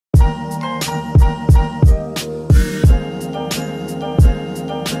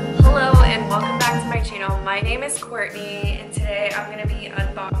is Courtney, and today I'm going to be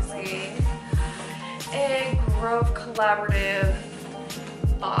unboxing a Grove Collaborative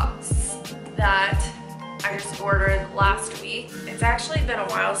box that I just ordered last week. It's actually been a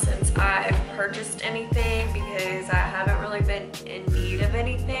while since I've purchased anything because I haven't really been in need of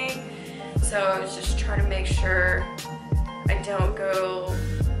anything. So I was just trying to make sure I don't go,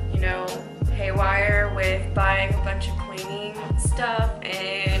 haywire with buying a bunch of cleaning stuff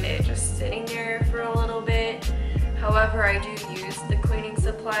and it just sitting there for a little bit. However, I do use the cleaning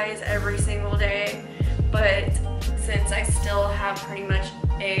supplies every single day, but since I still have pretty much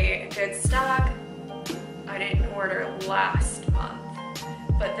a good stock, I didn't order last month,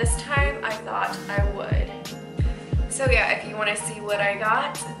 but this time I thought I would. So yeah, if you want to see what I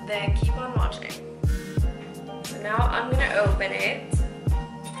got, then keep on watching. So now I'm gonna open it.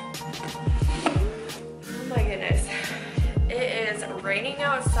 Oh my goodness, it is raining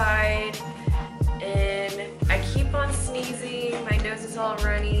outside and I keep on sneezing, my nose is all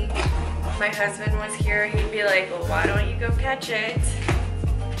runny. If my husband was here, he'd be like, well, why don't you go catch it?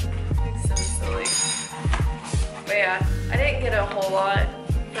 It's so silly. But yeah, I didn't get a whole lot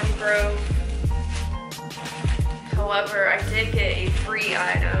from Grove. However, I did get a free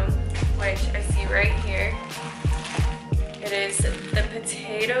item, which I see right here. It is the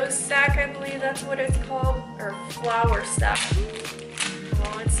potato sack, I believe that's what it's called, or flour sack.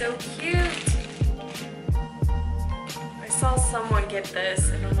 Oh, it's so cute. I saw someone get this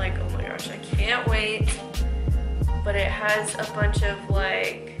and I'm like, oh my gosh, I can't wait. But it has a bunch of what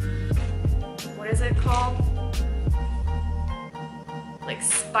is it called? Like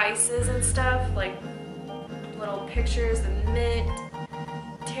spices and stuff, like little pictures of mint,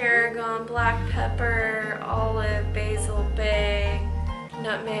 tarragon, black pepper, olive, basil, bay,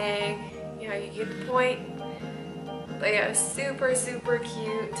 nutmeg. Yeah, you get the point. But yeah, super, super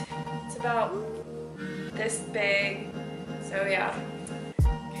cute. It's about this big. So yeah,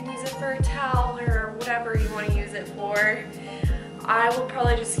 you can use it for a towel or whatever you want to use it for. I will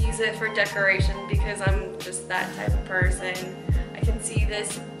probably just use it for decoration because I'm just that type of person. I can see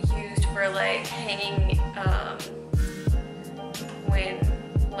this used for hanging when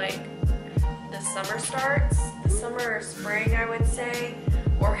the summer starts, the summer or spring I would say,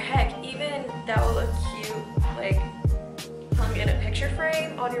 or heck, even that will look cute hung in a picture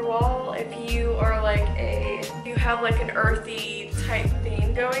frame on your wall if you are you have an earthy type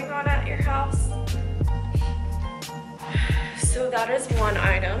theme going on at your house. So that is one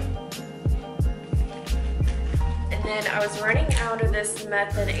item. And then I was running out of this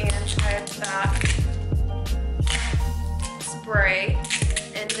method and anti-bac spray.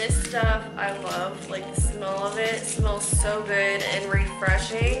 And this stuff I love, the smell of it. It smells so good and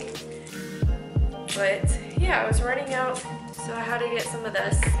refreshing. But yeah, I was running out, so I had to get some of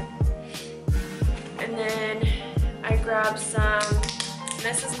this. And then I grabbed some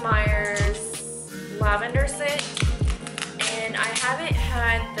Mrs. Meyer's lavender scent. And I haven't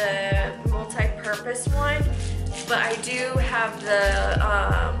had the multi-purpose one, but I do have the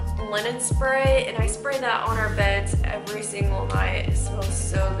linen spray, and I spray that on our beds every single night. It smells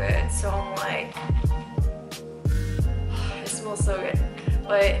so good. So I'm like, it smells so good.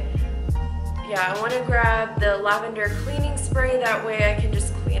 But yeah, I want to grab the lavender cleaning spray. That way I can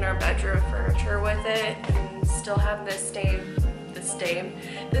just clean our bedroom furniture with it and still have the same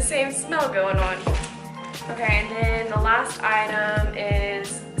smell going on. Okay, and then the last item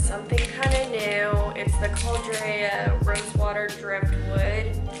is something kind of new. It's the Caldrea Rosewater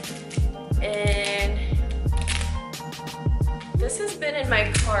Driftwood. And this has been in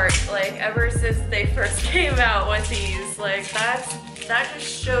my cart ever since they first came out with these. That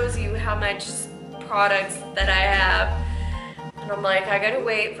just shows you how much products that I have. And I'm like, I gotta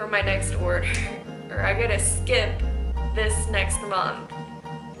wait for my next order, or I gotta skip this next month.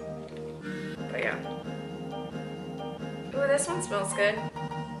 But yeah. Ooh, this one smells good.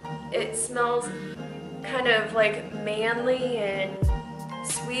 It smells kind of manly and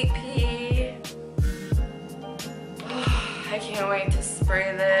sweet pea. Oh, I can't wait to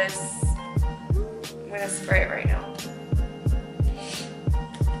spray this. I'm gonna spray it right now.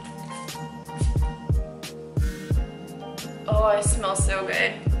 Oh, it smells so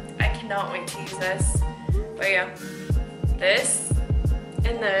good. I cannot wait to use this. But yeah, this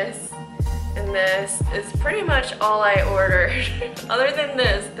and this and this is pretty much all I ordered. Other than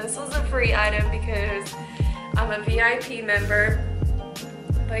this was a free item because I'm a VIP member.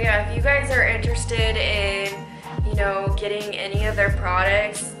 But yeah, if you guys are interested in, getting any of their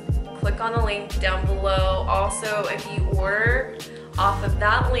products, click on the link down below. Also, if you order off of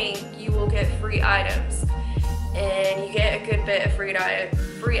that link, you will get free items. and you get a good bit of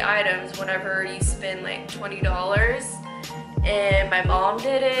free items whenever you spend like $20. And my mom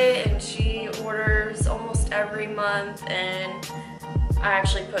did it, and she orders almost every month, and I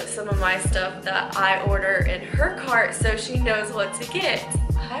actually put some of my stuff that I order in her cart so she knows what to get.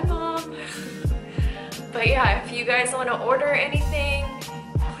 Hi, Mom. But yeah, if you guys want to order anything,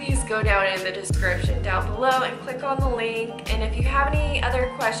 please go down in the description down below and click on the link. And if you have any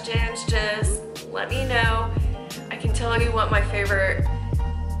other questions, just let me know. I can tell you what my favorite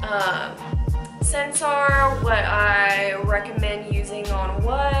scents are, what I recommend using on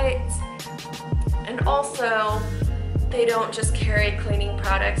what. And also, they don't just carry cleaning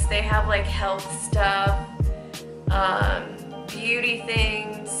products. They have like health stuff, beauty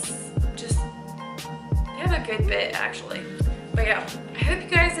things, just, they have a good bit actually. But yeah, I hope you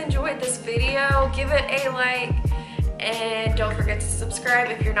guys enjoyed this video. Give it a like, and don't forget to subscribe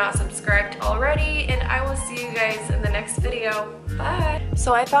if you're not subscribed already, and I will see you guys in the next video. Bye!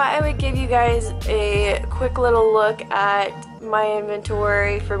 So I thought I would give you guys a quick little look at my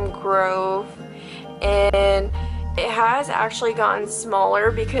inventory from Grove, and it has actually gotten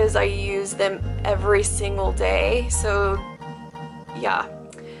smaller because I use them every single day. So yeah,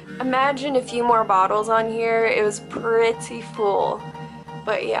 imagine a few more bottles on here. It was pretty full.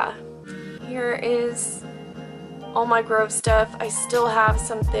 But yeah, here is all my Grove stuff. I still have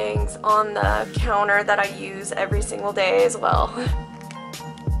some things on the counter that I use every single day as well.